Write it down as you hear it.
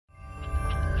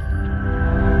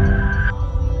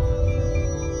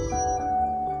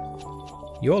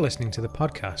You're listening to the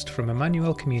podcast from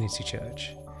Emmanuel Community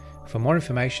Church. For more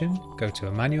information, go to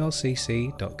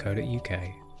emmanuelcc.co.uk.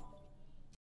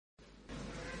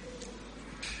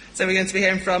 So we're going to be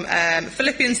hearing from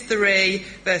Philippians 3,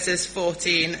 verses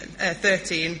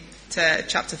 13 to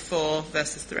chapter 4,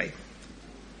 verses 3.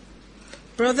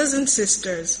 Brothers and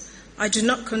sisters, I do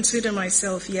not consider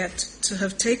myself yet to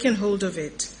have taken hold of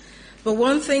it. But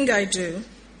one thing I do,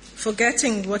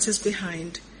 forgetting what is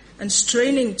behind and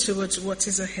straining towards what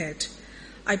is ahead,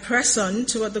 I press on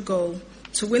toward the goal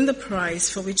to win the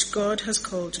prize for which God has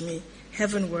called me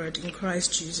heavenward in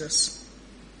Christ Jesus.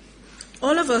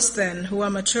 All of us then who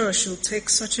are mature should take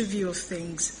such a view of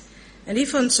things. And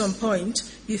if on some point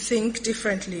you think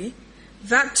differently,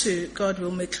 that too God will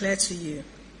make clear to you.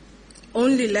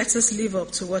 Only let us live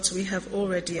up to what we have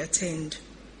already attained.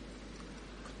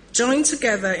 Join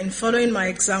together in following my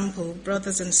example,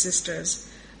 brothers and sisters,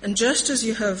 and just as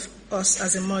you have us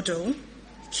as a model,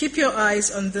 keep your eyes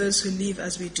on those who live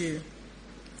as we do.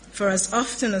 For as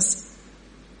often as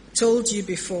told you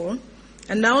before,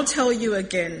 and now tell you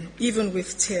again, even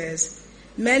with tears,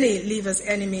 many live as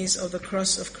enemies of the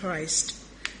cross of Christ.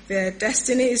 Their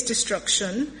destiny is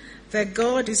destruction, their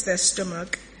God is their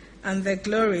stomach, and their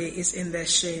glory is in their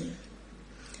shame.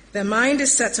 Their mind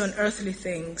is set on earthly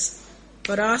things,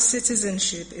 but our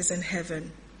citizenship is in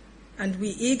heaven, and we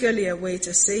eagerly await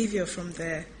a Savior from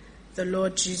there, the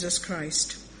Lord Jesus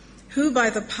Christ, who by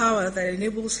the power that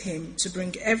enables him to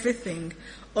bring everything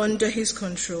under his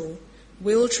control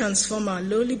will transform our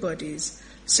lowly bodies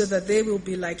so that they will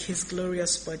be like his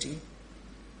glorious body.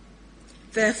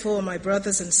 Therefore, my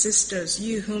brothers and sisters,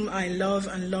 you whom I love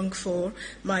and long for,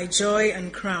 my joy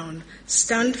and crown,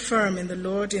 stand firm in the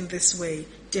Lord in this way,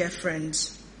 dear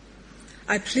friends.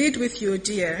 I plead with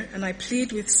Euodia and I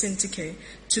plead with Syntyche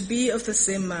to be of the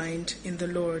same mind in the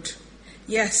Lord.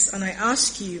 Yes, and I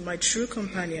ask you, my true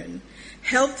companion,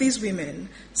 help these women,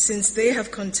 since they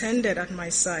have contended at my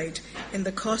side in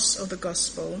the cause of the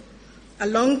gospel,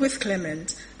 along with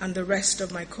Clement and the rest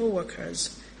of my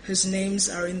co-workers, whose names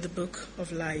are in the book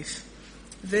of life.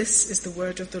 This is the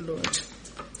word of the Lord.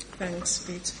 Thanks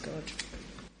be to God.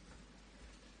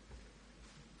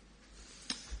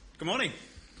 Good morning.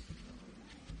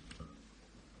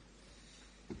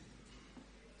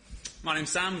 My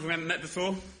name's Sam. We haven't met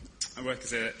before. I work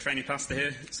as a trainee pastor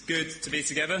here. It's good to be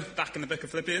together, back in the book of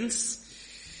Philippians.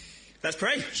 Let's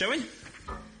pray, shall we?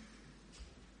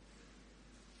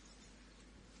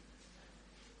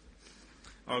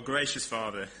 Our gracious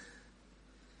Father,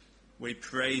 we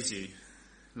praise you,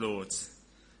 Lord,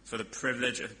 for the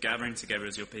privilege of gathering together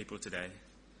as your people today.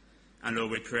 And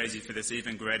Lord, we praise you for this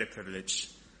even greater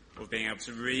privilege of being able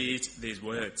to read these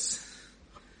words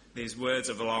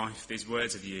of life, these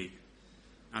words of you.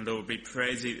 And Lord, we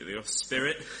praise you that your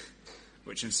Spirit,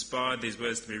 which inspired these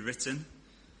words to be written,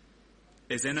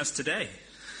 is in us today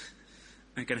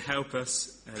and can help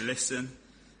us listen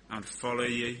and follow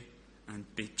you and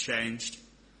be changed.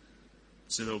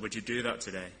 So, Lord, would you do that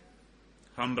today?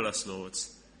 Humble us, Lord,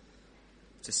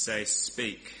 to say,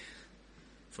 speak,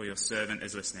 for your servant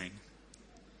is listening.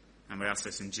 And we ask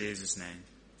this in Jesus' name.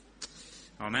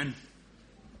 Amen.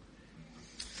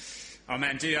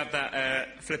 Amen. Do you have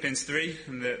that Philippians 3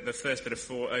 and the first bit of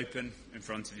 4 open in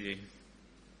front of you?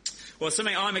 Well,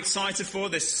 something I'm excited for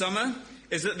this summer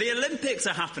is that the Olympics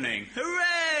are happening.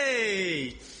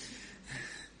 Hooray!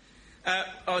 I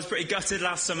was pretty gutted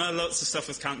last summer. Lots of stuff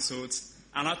was cancelled.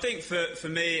 And I think for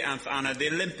me and for Anna, the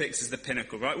Olympics is the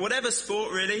pinnacle, right? Whatever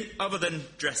sport, really, other than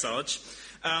dressage,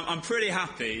 I'm pretty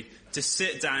happy to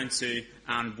sit down to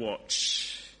and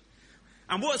watch.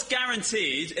 And what's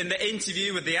guaranteed in the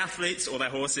interview with the athletes or their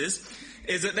horses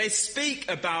is that they speak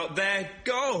about their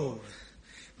goal.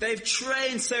 They've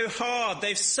trained so hard,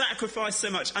 they've sacrificed so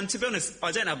much. And to be honest,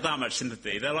 I don't have that much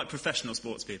sympathy. They're like professional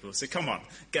sports people, so come on,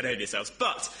 get over yourselves.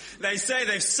 But they say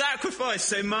they've sacrificed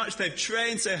so much, they've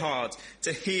trained so hard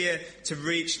to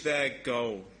reach their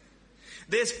goal.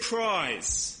 This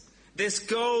prize, this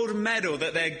gold medal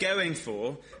that they're going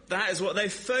for, that is what they've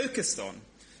focused on.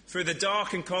 Through the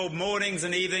dark and cold mornings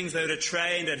and evenings, they would have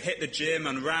trained and hit the gym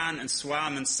and ran and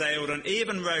swam and sailed and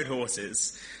even rode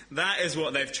horses. That is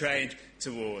what they've trained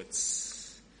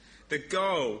towards. The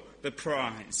goal, the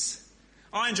prize.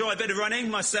 I enjoy a bit of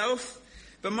running myself,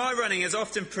 but my running is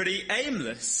often pretty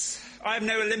aimless. I have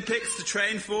no Olympics to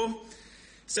train for.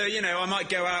 So, I might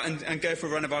go out and go for a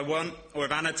run if I want, or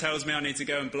if Anna tells me I need to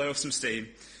go and blow off some steam.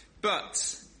 But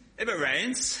if it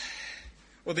rains,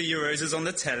 or the Euros is on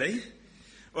the telly,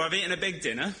 or I've eaten a big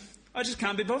dinner, I just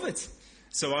can't be bothered.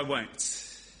 So I won't.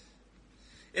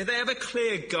 If they have a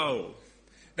clear goal,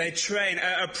 they train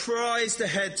a prize to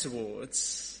head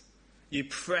towards, you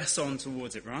press on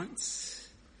towards it, right?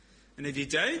 And if you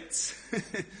don't,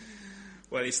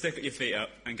 well, you stick your feet up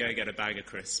and go get a bag of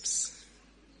crisps.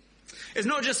 It's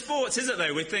not just sports, is it,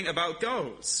 though? We think about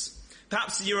goals.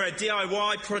 Perhaps you're a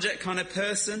DIY project kind of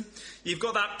person. You've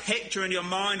got that picture in your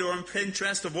mind or on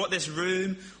Pinterest of what this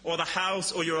room or the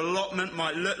house or your allotment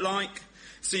might look like.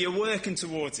 So you're working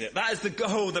towards it. That is the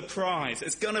goal, the prize.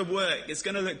 It's going to work. It's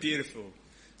going to look beautiful.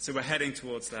 So we're heading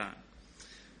towards that.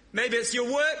 Maybe it's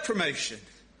your work promotion.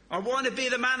 I want to be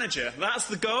the manager. That's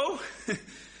the goal.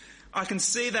 I can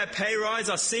see their pay rise.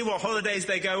 I see what holidays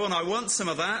they go on. I want some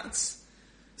of that.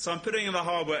 So I'm putting in the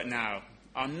hard work now.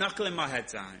 I'm knuckling my head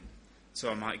down so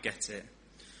I might get it.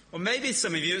 Or maybe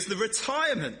some of you, it's the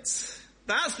retirement.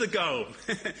 That's the goal,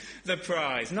 the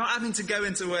prize. Not having to go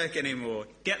into work anymore.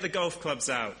 Get the golf clubs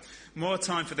out. More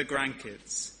time for the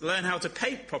grandkids. Learn how to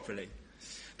paint properly.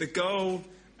 The goal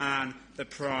and the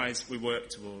prize we work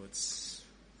towards.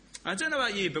 I don't know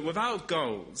about you, but without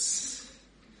goals,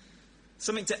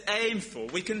 something to aim for,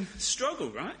 we can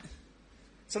struggle, right?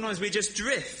 Sometimes we just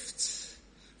drift.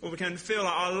 Or we can feel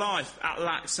like our life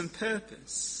lacks some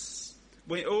purpose.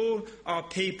 We all are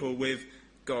people with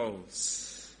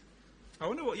goals. I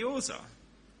wonder what yours are.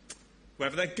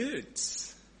 Whether they're good.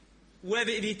 Whether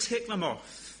if you tick them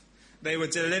off, they will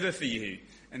deliver for you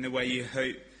in the way you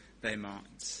hope they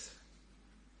might.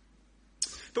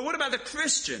 But what about the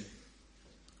Christian?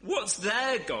 What's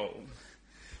their goal?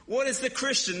 What is the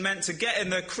Christian meant to get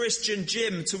in the Christian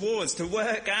gym towards, to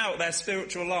work out their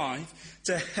spiritual life,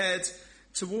 to head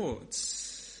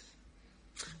towards?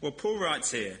 Well, Paul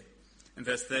writes here in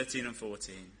verse 13 and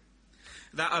 14,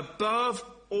 that above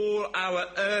all our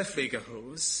earthly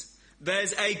goals,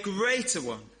 there's a greater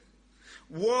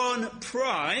one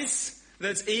prize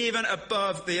that's even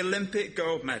above the Olympic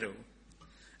gold medal.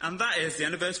 And that is, the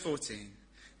end of verse 14,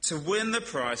 to win the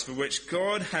prize for which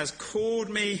God has called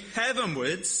me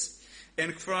heavenwards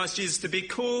in Christ Jesus, to be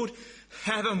called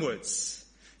heavenwards,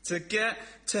 to get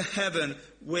to heaven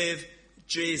with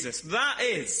Jesus. That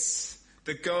is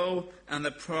the goal and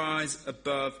the prize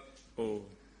above all.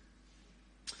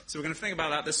 So we're going to think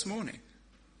about that this morning.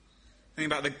 Think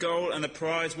about the goal and the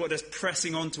prize. What does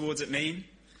pressing on towards it mean?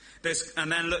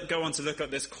 And then go on to look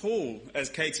at this call, as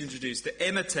Kate introduced, to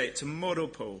imitate, to model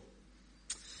Paul.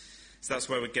 So that's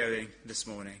where we're going this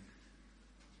morning.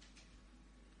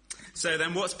 So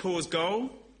then what's Paul's goal?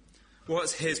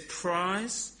 What's his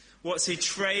prize? What's he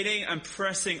training and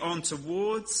pressing on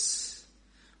towards?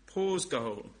 Paul's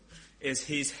goal is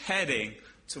he's heading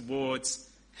towards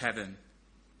heaven.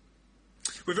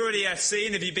 We've already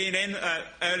seen, if you've been in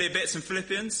earlier bits in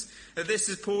Philippians, that this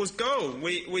is Paul's goal.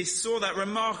 We saw that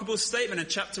remarkable statement in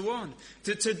chapter 1.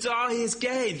 To die is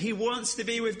gain. He wants to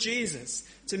be with Jesus,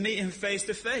 to meet him face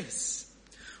to face.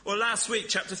 Or last week,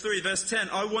 chapter 3, verse 10,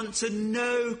 I want to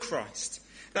know Christ.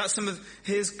 That's some of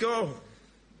his goal,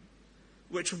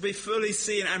 which will be fully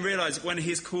seen and realized when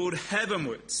he's called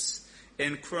heavenwards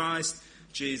in Christ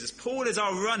Jesus. Paul is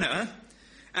our runner,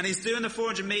 and he's doing the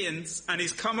 400 meters, and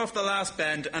he's come off the last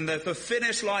bend, and the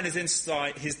finish line is in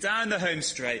sight. He's down the home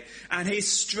straight, and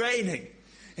he's straining.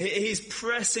 He's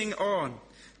pressing on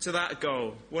to that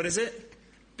goal. What is it?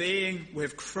 Being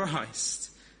with Christ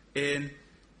in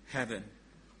heaven.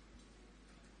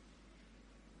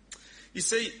 You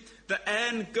see, the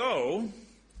end goal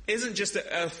isn't just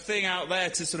a thing out there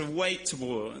to sort of wait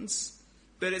towards,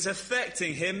 but it's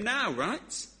affecting him now,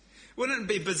 right? Wouldn't it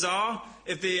be bizarre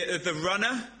if the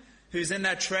runner who's in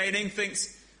their training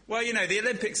thinks, well, you know, the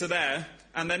Olympics are there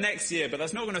and they're next year, but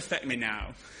that's not going to affect me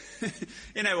now.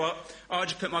 You know what? I'll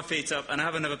just put my feet up and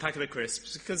have another packet of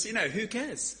crisps because, you know, who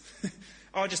cares?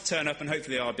 I'll just turn up and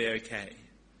hopefully I'll be okay.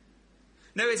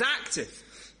 No, he's active.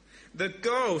 The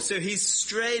goal, so he's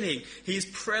straining, he's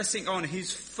pressing on,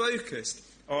 he's focused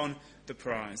on the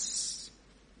prize.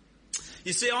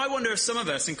 You see, I wonder if some of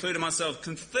us, including myself,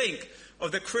 can think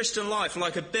of the Christian life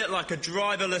like a bit like a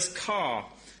driverless car.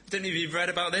 I don't know if you've read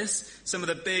about this. Some of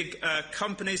the big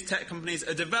companies, tech companies,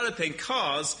 are developing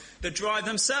cars that drive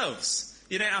themselves.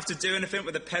 You don't have to do anything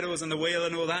with the pedals and the wheel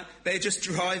and all that. They just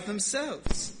drive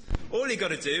themselves. All you've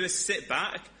got to do is sit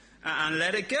back and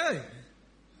let it go.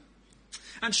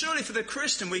 And surely for the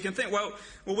Christian we can think, well,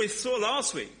 we saw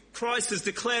last week, Christ has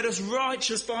declared us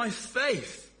righteous by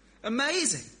faith.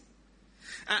 Amazing.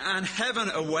 And heaven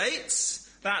awaits.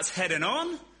 That's heading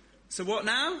on. So what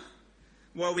now?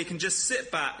 Well, we can just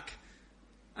sit back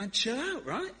and chill out,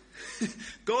 right?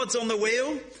 God's on the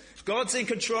wheel. God's in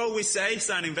control, we say,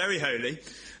 sounding very holy.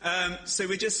 So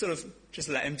we just just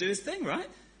let him do his thing, right?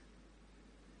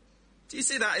 Do you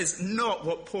see that is not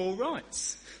what Paul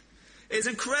writes? It's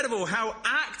incredible how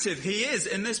active he is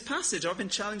in this passage. I've been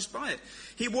challenged by it.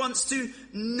 He wants to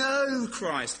know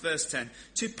Christ, verse 10,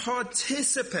 to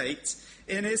participate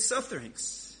in his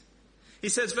sufferings. He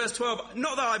says, verse 12,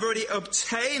 not that I've already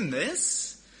obtained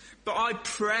this, but I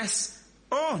press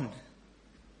on.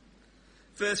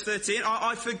 Verse 13,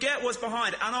 I forget what's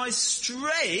behind and I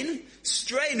strain.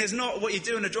 Strain is not what you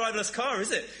do in a driverless car,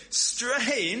 is it?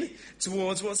 Strain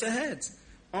towards what's ahead.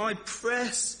 I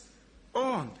press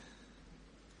on.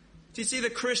 Do you see the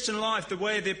Christian life, the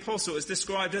way the apostle is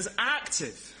described as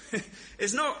active?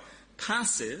 It's not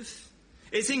passive.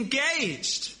 It's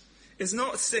engaged. It's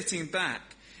not sitting back.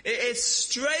 It's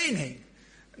straining,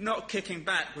 not kicking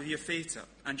back with your feet up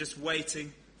and just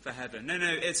waiting for heaven. No,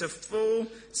 it's a full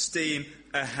steam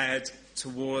ahead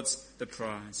towards the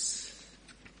prize.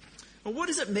 Well, what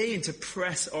does it mean to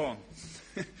press on?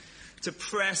 To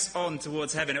press on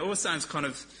towards heaven. It all sounds kind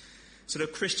of sort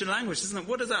of Christian language, doesn't it?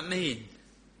 What does that mean?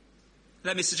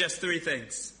 Let me suggest three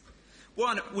things.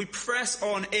 One, we press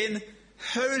on in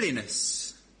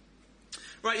holiness.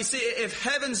 Right, you see, if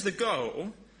heaven's the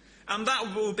goal, and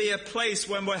that will be a place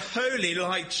when we're holy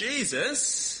like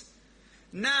Jesus,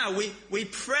 now we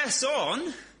press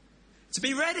on to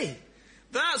be ready.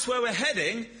 That's where we're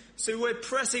heading, so we're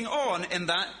pressing on in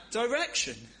that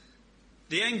direction.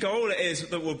 The end goal is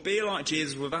that we'll be like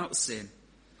Jesus without sin.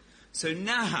 So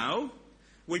now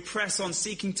we press on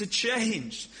seeking to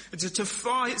change, to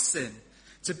fight sin,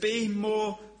 to be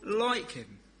more like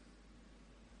him.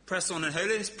 Press on in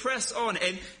holiness, press on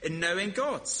in knowing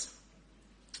God.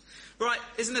 Right,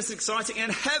 isn't this exciting? In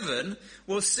heaven,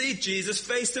 we'll see Jesus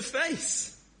face to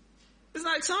face. Isn't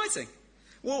that exciting?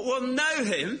 We'll know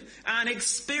him and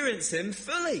experience him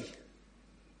fully.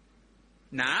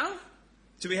 Now,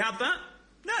 do we have that?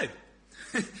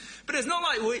 No. But it's not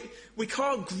like we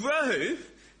can't grow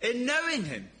in knowing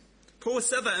him. Paul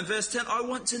said that in verse 10, I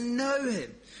want to know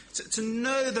him, to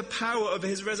know the power of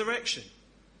his resurrection,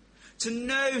 to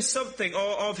know something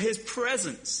of his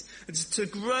presence, and to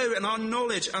grow in our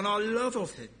knowledge and our love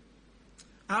of him.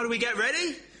 How do we get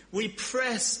ready? We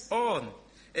press on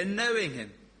in knowing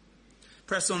him.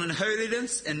 Press on in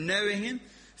holiness, in knowing him.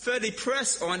 Thirdly,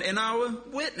 press on in our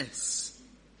witness.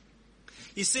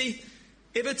 You see,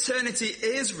 if eternity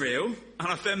is real, and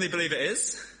I firmly believe it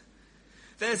is,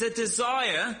 there's a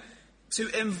desire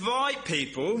to invite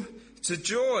people to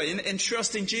join in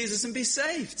trusting Jesus and be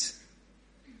saved.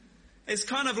 It's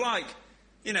kind of like,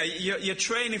 you're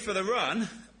training for the run.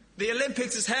 The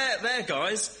Olympics is there,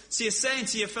 guys. So you're saying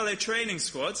to your fellow training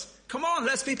squads, come on,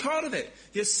 let's be part of it.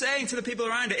 You're saying to the people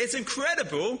around it, it's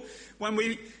incredible when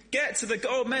we get to the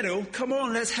gold medal, come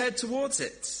on, let's head towards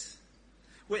it.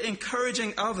 We're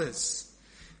encouraging others.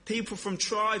 People from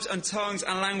tribes and tongues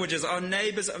and languages, our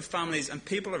neighbours and families and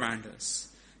people around us,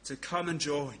 to come and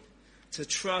join, to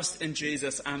trust in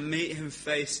Jesus and meet him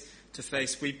face to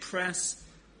face. We press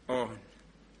on.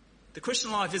 The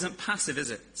Christian life isn't passive, is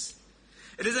it?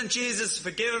 It isn't Jesus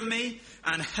forgive me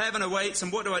and heaven awaits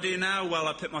and what do I do now? Well,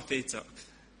 I put my feet up.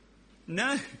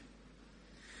 No.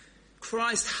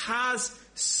 Christ has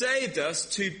saved us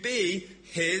to be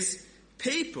his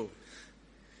people.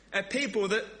 A people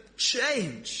that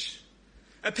change.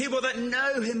 A people that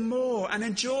know him more and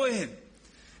enjoy him.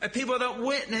 A people that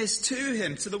witness to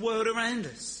him, to the world around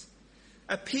us.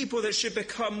 A people that should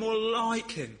become more like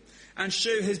him and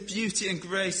show his beauty and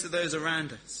grace to those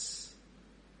around us.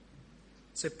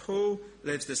 So Paul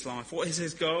lives this life. What is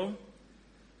his goal?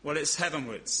 Well, it's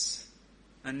heavenwards.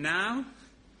 And now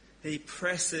he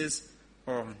presses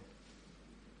on.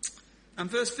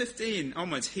 And verse 15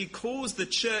 onwards, he calls the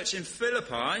church in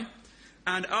Philippi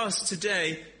and us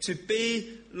today to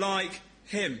be like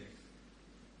him.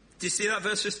 Do you see that,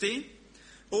 verse 15?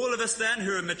 All of us then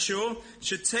who are mature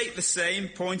should take the same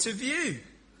point of view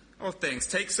of things.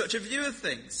 Take such a view of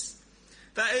things.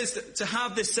 That is to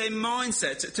have the same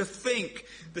mindset, to think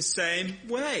the same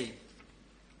way.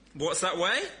 What's that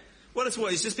way? Well, it's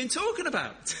what he's just been talking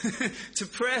about. To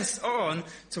press on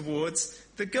towards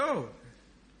the goal.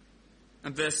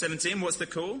 And verse 17, what's the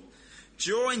call?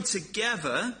 Join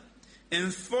together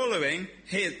in following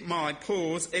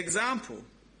Paul's example.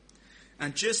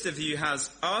 And just as he has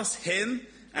us, him,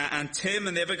 and Tim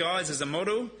and the other guys as a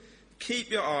model,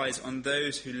 keep your eyes on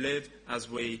those who live as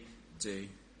we do.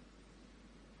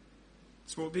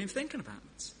 That's what we've been thinking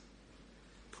about.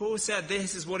 Paul said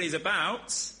this is what he's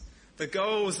about. The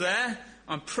goal's there.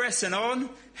 I'm pressing on.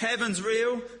 Heaven's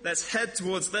real. Let's head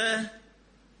towards there.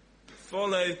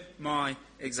 Follow my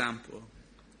example.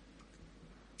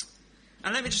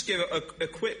 And let me just give a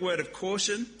quick word of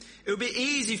caution. It would be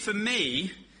easy for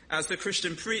me, as the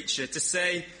Christian preacher, to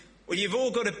say, well, you've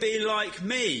all got to be like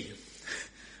me.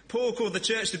 Paul called the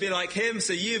church to be like him,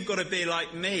 so you've got to be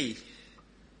like me.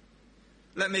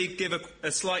 Let me give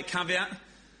a slight caveat.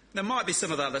 There might be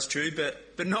some of that's true,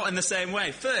 but not in the same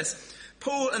way. First,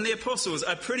 Paul and the apostles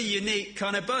are a pretty unique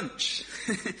kind of bunch.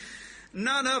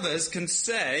 None of us can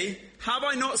say, have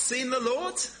I not seen the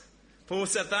Lord? Paul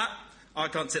said that. I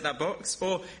can't tick that box.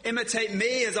 Or imitate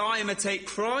me as I imitate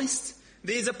Christ.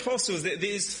 These apostles,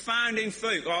 these founding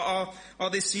folk are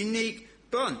this unique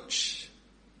bunch.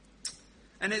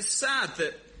 And it's sad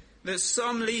that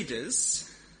some leaders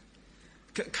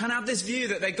can have this view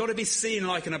that they've got to be seen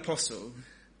like an apostle.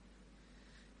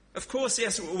 Of course,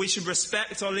 yes, we should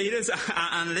respect our leaders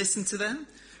and listen to them.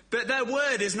 But their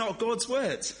word is not God's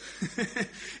word.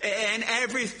 In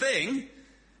everything,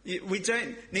 we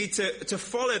don't need to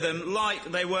follow them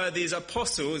like they were these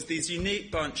apostles, these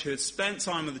unique bunch who had spent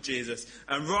time with Jesus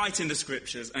and writing the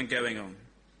scriptures and going on.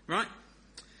 Right?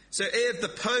 So if the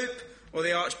Pope or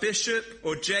the Archbishop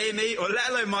or Jamie or let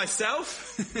alone myself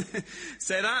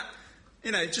say that,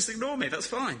 just ignore me, that's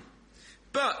fine.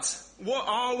 But what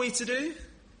are we to do?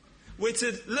 We're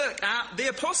to look at the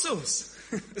apostles.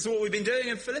 That's what we've been doing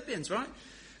in Philippians, right?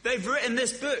 They've written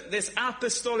this book, this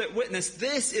apostolic witness.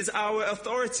 This is our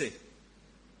authority.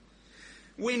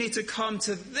 We need to come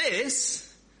to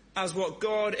this as what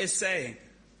God is saying.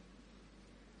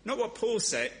 Not what Paul's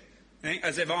saying,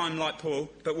 as if I'm like Paul,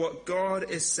 but what God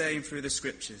is saying through the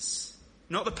scriptures.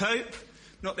 Not the Pope,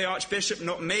 not the Archbishop,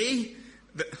 not me,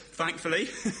 thankfully.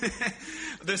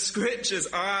 The scriptures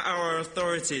are our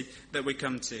authority that we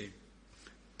come to.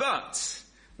 But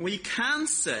we can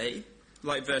say,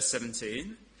 like verse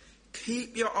 17,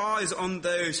 keep your eyes on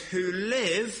those who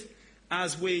live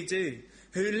as we do,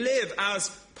 who live as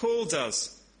Paul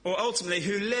does, or ultimately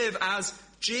who live as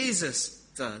Jesus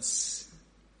does.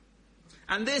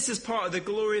 And this is part of the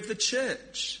glory of the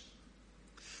church.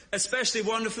 Especially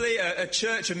wonderfully, a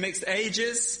church of mixed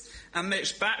ages and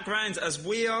mixed backgrounds as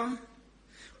we are.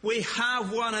 We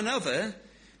have one another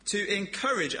to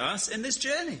encourage us in this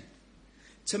journey,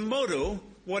 to model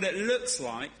what it looks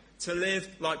like to live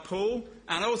like Paul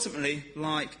and ultimately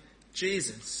like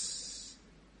Jesus.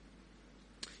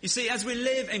 You see, as we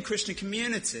live in Christian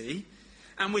community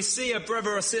and we see a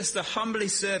brother or sister humbly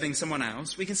serving someone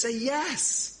else, we can say,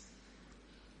 yes,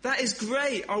 that is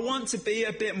great. I want to be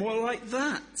a bit more like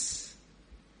that.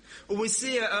 Or we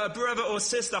see a brother or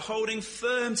sister holding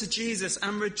firm to Jesus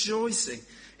and rejoicing,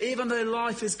 even though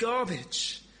life is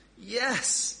garbage.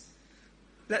 Yes,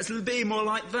 let's be more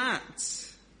like that.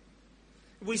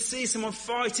 We see someone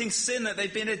fighting sin that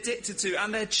they've been addicted to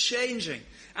and they're changing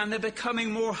and they're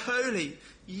becoming more holy.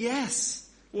 Yes,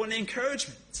 what an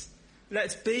encouragement.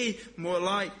 Let's be more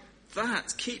like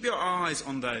that. Keep your eyes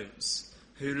on those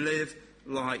who live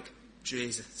like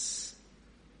Jesus.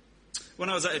 When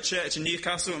I was at a church in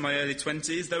Newcastle in my early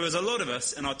 20s, there was a lot of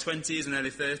us in our 20s and early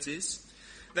 30s.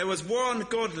 There was one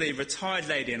godly retired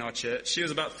lady in our church. She was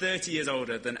about 30 years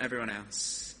older than everyone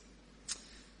else.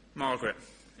 Margaret.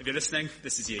 If you're listening,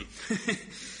 this is you.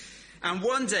 And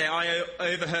one day I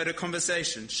overheard a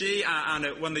conversation. She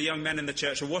and one of the young men in the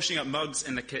church were washing up mugs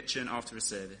in the kitchen after a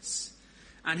service.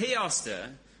 And he asked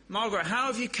her, Margaret, how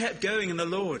have you kept going in the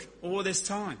Lord all this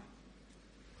time?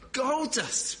 Gold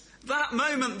dust. That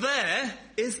moment there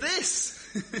is this.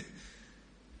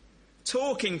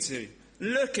 Talking to,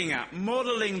 looking at,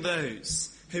 modelling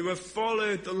those who have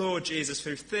followed the Lord Jesus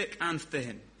through thick and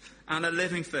thin and are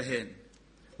living for him.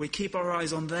 We keep our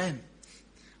eyes on them,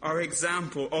 our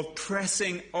example of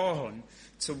pressing on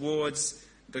towards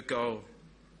the goal.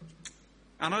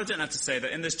 And I don't have to say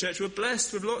that in this church we're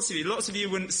blessed with lots of you. Lots of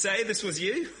you wouldn't say this was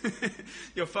you.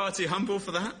 You're far too humble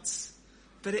for that.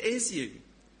 But it is you.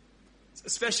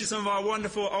 Especially some of our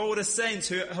wonderful older saints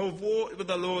who have walked with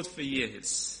the Lord for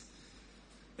years.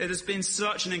 It has been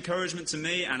such an encouragement to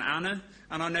me and Anna,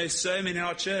 and I know so many in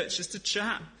our church, just to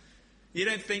chat. You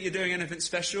don't think you're doing anything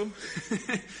special,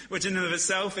 which in and of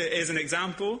itself is an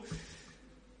example,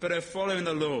 but are following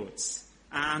the Lord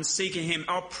and seeking him,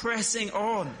 are pressing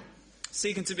on,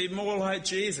 seeking to be more like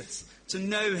Jesus, to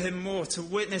know him more, to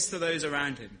witness to those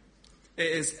around him. It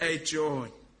is a joy.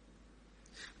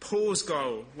 Paul's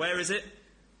goal, where is it?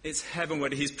 It's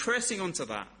heavenward. He's pressing onto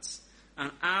that.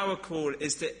 And our call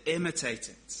is to imitate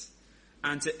it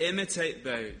and to imitate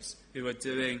those who are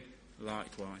doing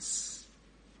likewise.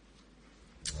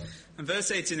 And verse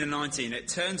 18 and 19, it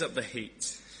turns up the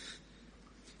heat.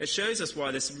 It shows us why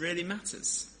this really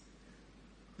matters.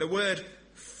 The word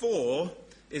for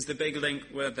is the big link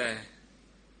word there.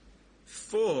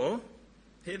 For,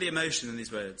 hear the emotion in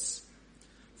these words.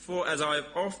 For as I have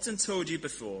often told you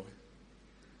before,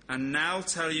 and now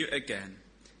tell you again,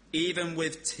 even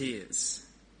with tears,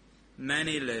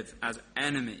 many live as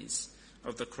enemies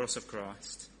of the cross of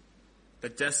Christ. Their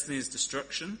destiny is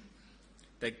destruction,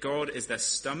 their God is their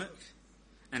stomach,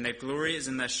 and their glory is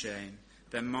in their shame.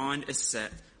 Their mind is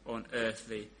set on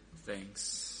earthly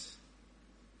things.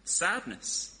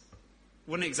 Sadness.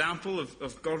 One example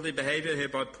of godly behaviour here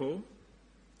by Paul.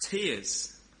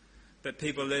 Tears. That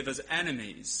people live as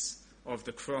enemies of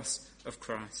the cross of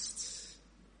Christ.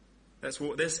 Let's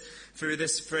walk through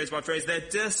this phrase by phrase. Their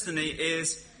destiny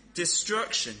is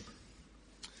destruction.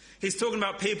 He's talking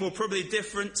about people probably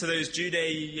different to those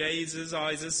Judaizers,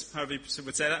 however you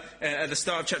would say that, at the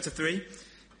start of chapter 3.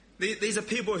 These are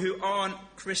people who aren't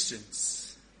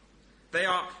Christians. They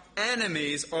are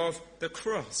enemies of the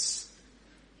cross.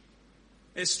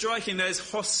 It's striking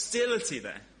there's hostility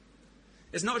there.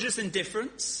 It's not just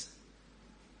indifference.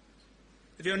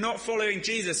 If you're not following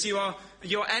Jesus, you're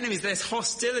enemies. There's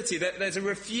hostility. There's a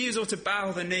refusal to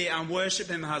bow the knee and worship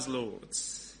him as Lord.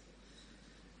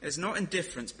 It's not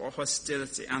indifference, but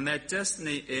hostility. And their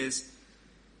destiny is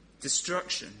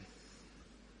destruction.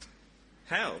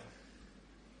 Hell.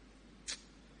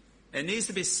 It needs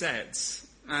to be said,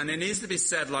 and it needs to be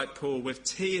said like Paul, with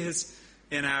tears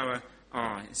in our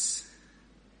eyes.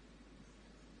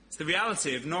 It's the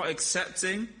reality of not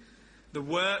accepting the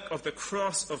work of the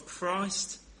cross of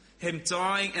Christ, him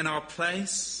dying in our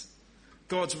place,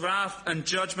 God's wrath and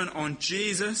judgment on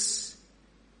Jesus.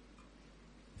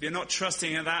 If you're not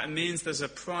trusting in that, it means there's a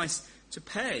price to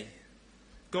pay.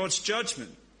 God's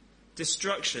judgment,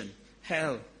 destruction,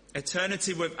 hell,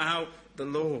 eternity without the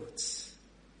Lord.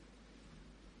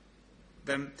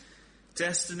 Then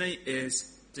destiny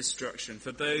is destruction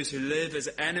for those who live as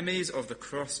enemies of the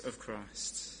cross of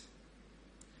Christ.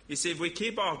 You see, if we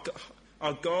keep our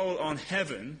goal on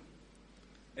heaven,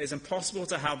 it's impossible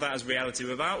to have that as reality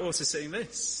without also seeing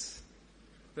this,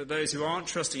 that those who aren't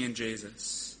trusting in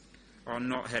Jesus are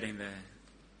not heading there.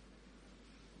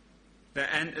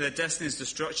 Their destiny is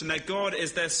destruction. Their God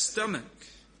is their stomach.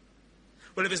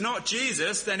 Well, if it's not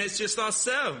Jesus, then it's just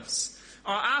ourselves,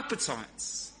 our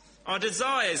appetites, our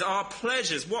desires, our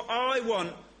pleasures. What I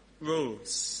want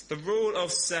rules, the rule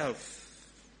of self.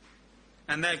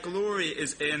 And their glory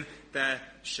is in their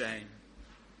shame.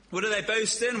 What do they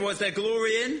boast in? What is their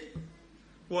glory in?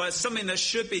 Well, it's something that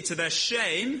should be to their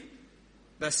shame,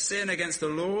 their sin against the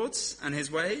Lord and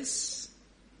his ways,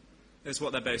 is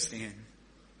what they're boasting in.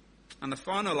 And the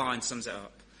final line sums it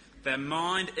up. Their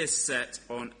mind is set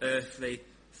on earthly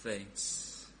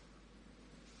things.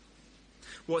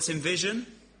 What's in vision?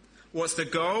 What's the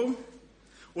goal?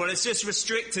 Well, it's just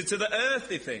restricted to the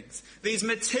earthly things, these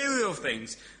material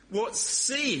things. What's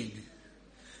seen,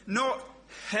 not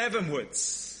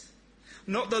heavenwards,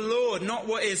 not the Lord, not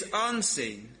what is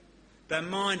unseen. Their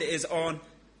mind is on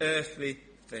earthly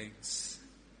things.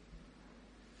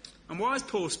 And why is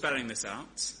Paul spelling this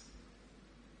out?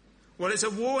 Well, it's a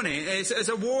warning. It's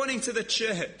a warning to the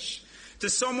church, to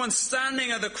someone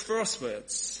standing at the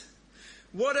crossroads.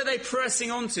 What are they pressing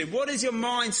onto? What is your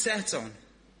mind set on?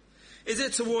 Is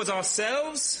it towards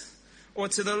ourselves or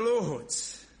to the Lord?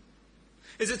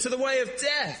 Is it to the way of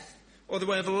death or the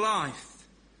way of life?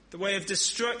 The way of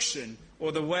destruction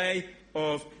or the way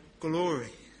of glory?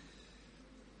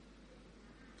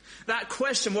 That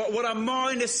question, what our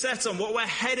mind is set on, what we're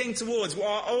heading towards, what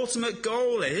our ultimate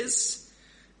goal is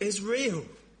real.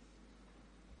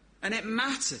 And it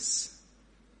matters.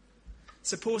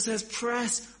 So Paul says,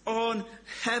 press on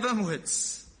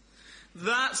heavenwards.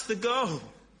 That's the goal.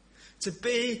 To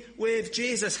be with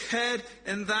Jesus, head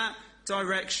in that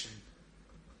direction.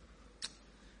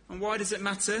 And why does it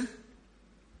matter?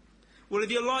 Well, if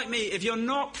you're like me, if you're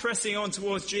not pressing on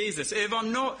towards Jesus, if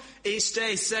I'm not each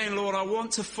day saying, Lord, I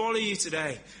want to follow you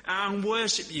today and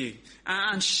worship you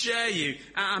and share you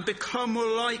and become more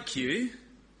like you,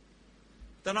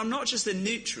 then I'm not just in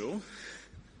neutral.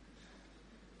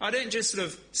 I don't just sort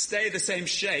of stay the same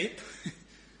shape.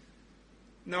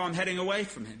 No, I'm heading away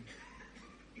from him.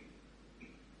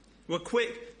 We're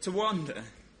quick to wander.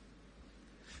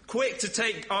 Quick to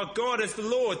take our God as the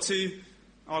Lord to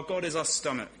our God is our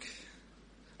stomach.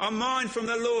 Our mind from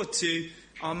the Lord to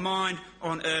our mind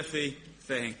on earthly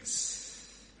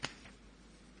things.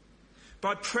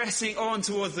 By pressing on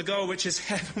towards the goal which is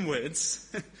heavenwards,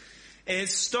 it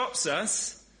stops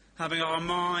us having our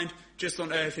mind just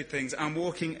on earthly things and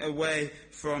walking away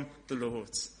from the Lord.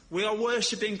 We are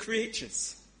worshipping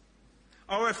creatures.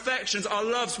 Our affections, our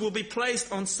loves will be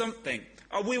placed on something.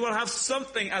 We will have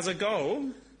something as a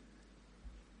goal.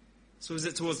 So is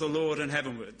it towards the Lord and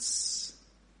heavenwards?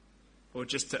 Or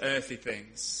just to earthly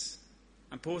things?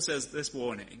 And Paul says this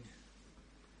warning.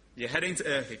 You're heading to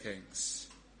earthly things.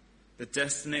 The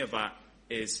destiny of that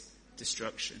is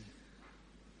destruction.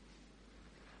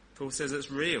 Paul says it's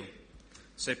real.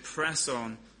 So press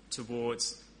on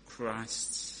towards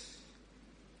Christ.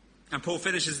 And Paul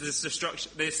finishes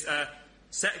this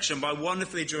section by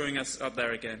wonderfully drawing us up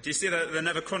there again. Do you see the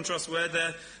never contrast word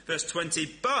there? Verse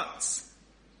 20, but,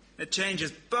 it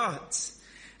changes, but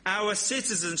our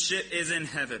citizenship is in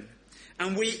heaven,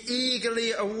 and we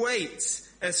eagerly await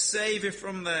a Saviour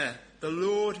from there, the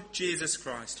Lord Jesus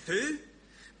Christ, who,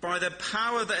 by the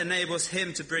power that enables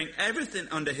him to bring everything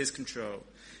under his control,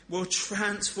 will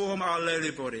transform our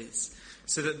lowly bodies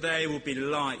so that they will be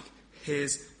like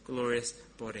his glorious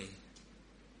body.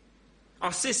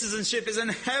 Our citizenship is in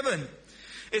heaven.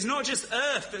 It's not just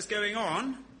earth that's going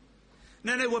on.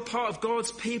 No, we're part of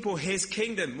God's people, his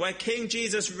kingdom, where King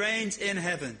Jesus reigns in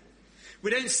heaven.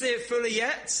 We don't see it fully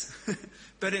yet,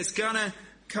 but it's gonna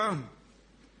come.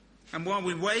 And while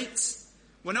we wait,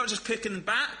 we're not just kicking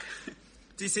back.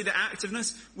 Do you see the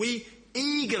activeness? We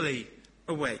eagerly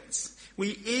await.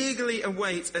 We eagerly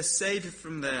await a Saviour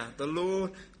from there, the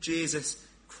Lord Jesus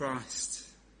Christ.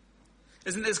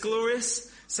 Isn't this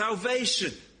glorious?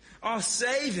 Salvation, our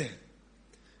Saviour.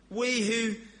 We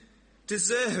who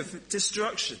deserve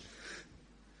destruction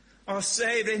are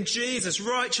saved in Jesus,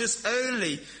 righteous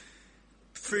only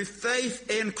through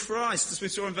faith in Christ. As we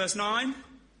saw in verse 9,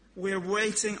 we're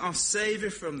awaiting our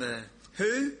Saviour from there,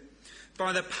 who,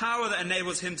 by the power that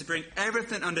enables him to bring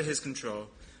everything under his control,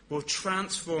 will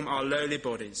transform our lowly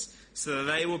bodies so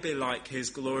that they will be like his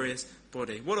glorious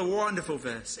body. What a wonderful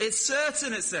verse. It's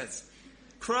certain, it says.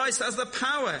 Christ has the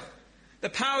power. The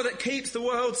power that keeps the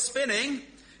world spinning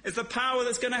is the power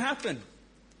that's going to happen.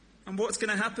 And what's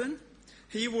going to happen?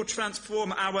 He will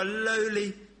transform our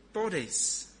lowly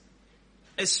bodies.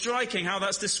 It's striking how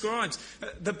that's described.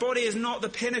 The body is not the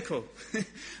pinnacle.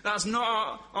 That's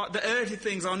not the earthly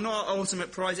things are not our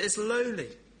ultimate prize. It's lowly.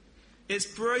 It's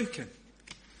broken.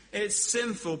 It's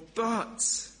sinful,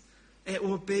 but it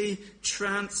will be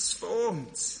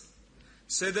transformed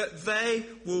so that they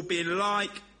will be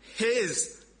like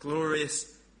his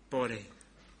glorious body.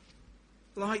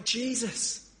 Like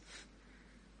Jesus.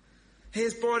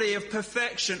 His body of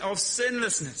perfection, of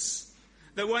sinlessness,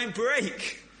 that won't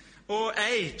break or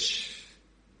age.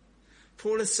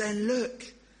 Paul is saying,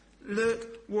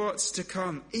 look what's to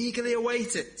come. Eagerly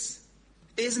await it.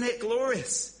 Isn't it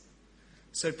glorious?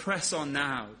 So press on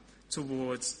now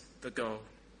towards the goal.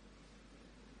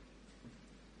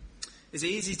 It's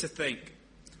easy to think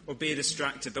or be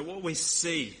distracted, but what we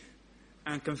see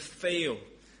and can feel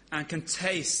and can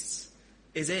taste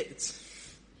is it.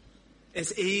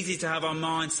 It's easy to have our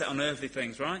mind set on earthly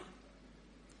things, right?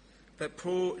 But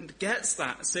Paul gets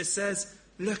that. So he says,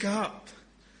 look up.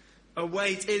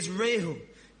 Await is real.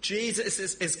 Jesus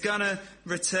is going to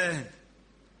return.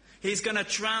 He's going to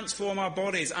transform our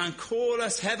bodies and call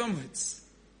us heavenwards.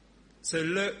 So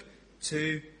look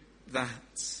to that.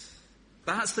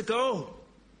 That's the goal.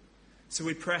 So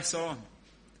we press on.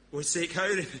 We seek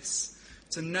holiness,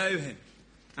 to know him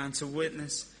and to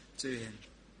witness to him.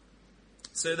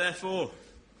 So therefore,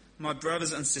 my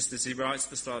brothers and sisters, he writes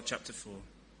at the start of chapter 4,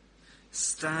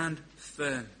 stand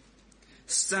firm.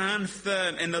 Stand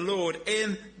firm in the Lord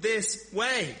in this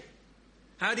way.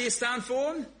 How do you stand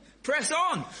firm? Press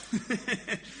on.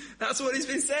 That's what he's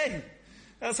been saying.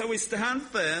 That's how we stand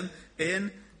firm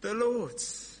in the Lord.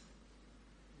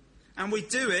 And we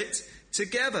do it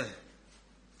together.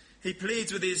 He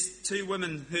pleads with these two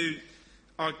women who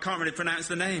I can't really pronounce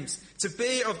the names, to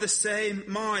be of the same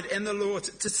mind in the Lord,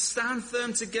 to stand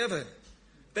firm together.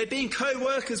 They've been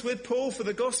co-workers with Paul for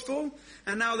the gospel,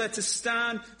 and now they're to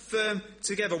stand firm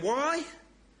together. Why?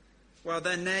 Well,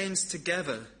 their names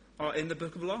together are in the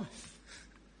book of life.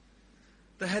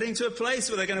 They're heading to a place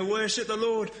where they're going to worship the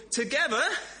Lord together.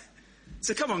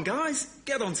 So come on, guys,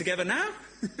 get on together now.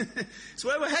 It's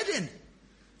where we're heading.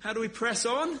 How do we press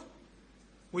on?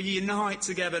 We unite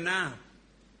together now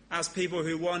as people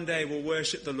who one day will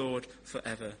worship the Lord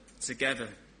forever together.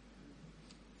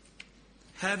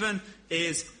 Heaven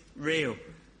is real.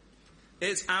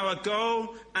 It's our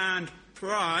goal and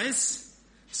prize,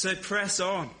 so press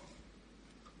on.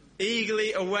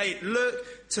 Eagerly await.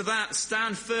 Look to that.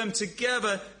 Stand firm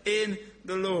together in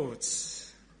the Lord.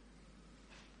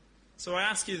 So I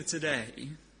ask you today,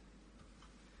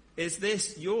 is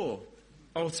this your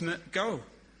ultimate goal?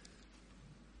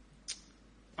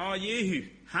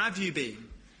 Have you been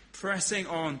pressing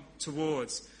on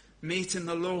towards meeting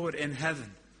the Lord in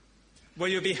heaven, where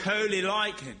you'll be holy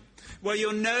like him, where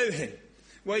you'll know him,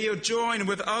 where you'll join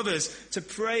with others to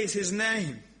praise his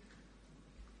name?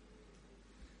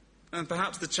 And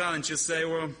perhaps the challenge is say,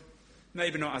 well,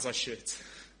 maybe not as I should,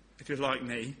 if you're like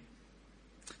me.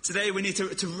 Today we need to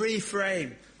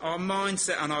reframe our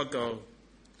mindset and our goal.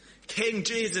 King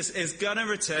Jesus is going to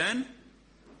return.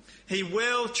 He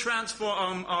will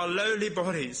transform our lowly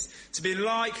bodies to be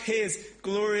like his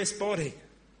glorious body.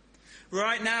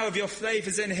 Right now, if your faith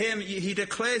is in him, he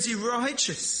declares you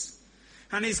righteous.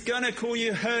 And he's going to call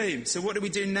you home. So what do we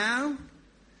do now?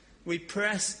 We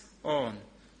press on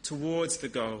towards the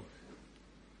goal.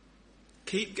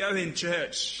 Keep going,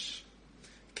 church.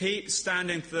 Keep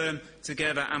standing firm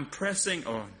together and pressing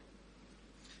on.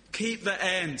 Keep the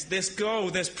end, this goal,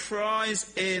 this prize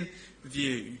in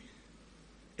view.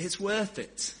 It's worth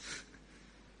it.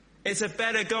 It's a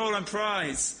better goal and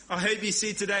prize, I hope you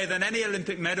see today, than any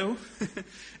Olympic medal,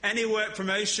 any work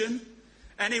promotion,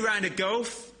 any round of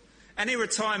golf, any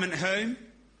retirement home,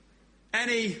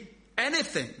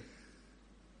 anything.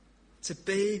 To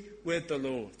be with the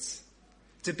Lord.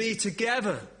 To be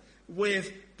together with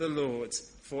the Lord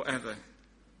forever.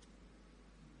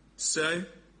 So,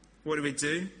 what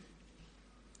do?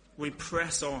 We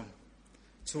press on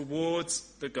towards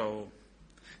the goal.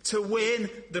 To win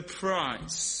the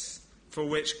prize for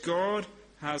which God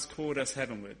has called us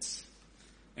heavenwards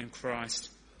in Christ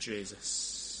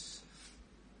Jesus.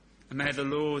 And may the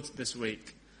Lord this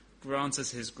week grant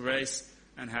us his grace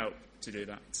and help to do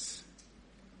that.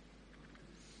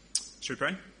 Should we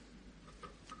pray?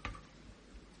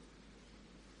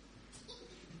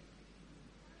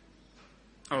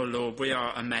 Oh Lord, we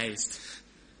are amazed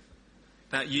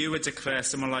that you would declare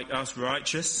someone like us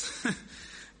righteous,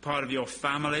 part of your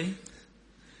family,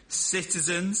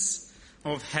 citizens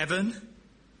of heaven,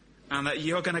 and that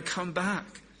you're going to come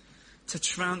back to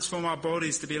transform our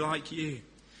bodies to be like you,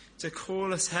 to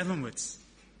call us heavenwards.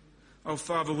 Oh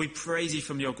Father, we praise you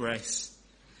from your grace,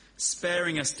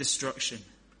 sparing us destruction,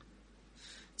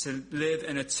 to live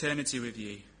in eternity with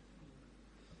you.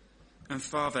 And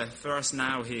Father, for us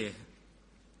now here,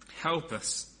 help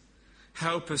us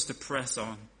to press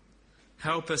on.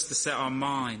 Help us to set our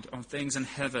mind on things in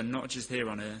heaven, not just here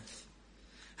on earth.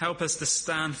 Help us to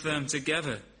stand firm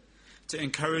together, to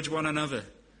encourage one another,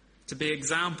 to be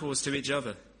examples to each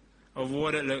other of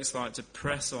what it looks like to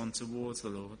press on towards the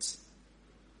Lord.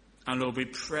 And Lord, we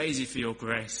praise you for your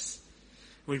grace.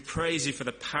 We praise you for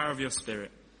the power of your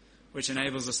Spirit, which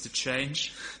enables us to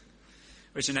change,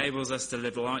 which enables us to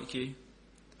live like you,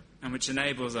 and which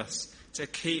enables us to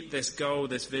keep this goal,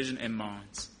 this vision in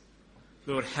mind.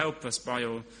 Lord, help us by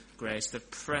your grace to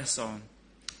press on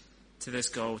to this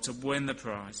goal, to win the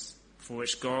prize for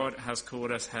which God has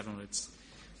called us heavenwards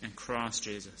in Christ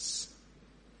Jesus.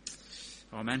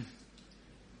 Amen.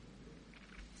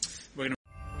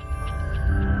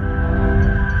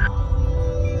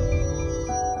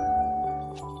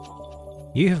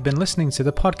 You have been listening to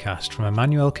the podcast from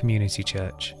Emmanuel Community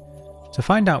Church. To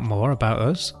find out more about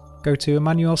us, go to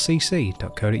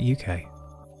emmanuelcc.co.uk.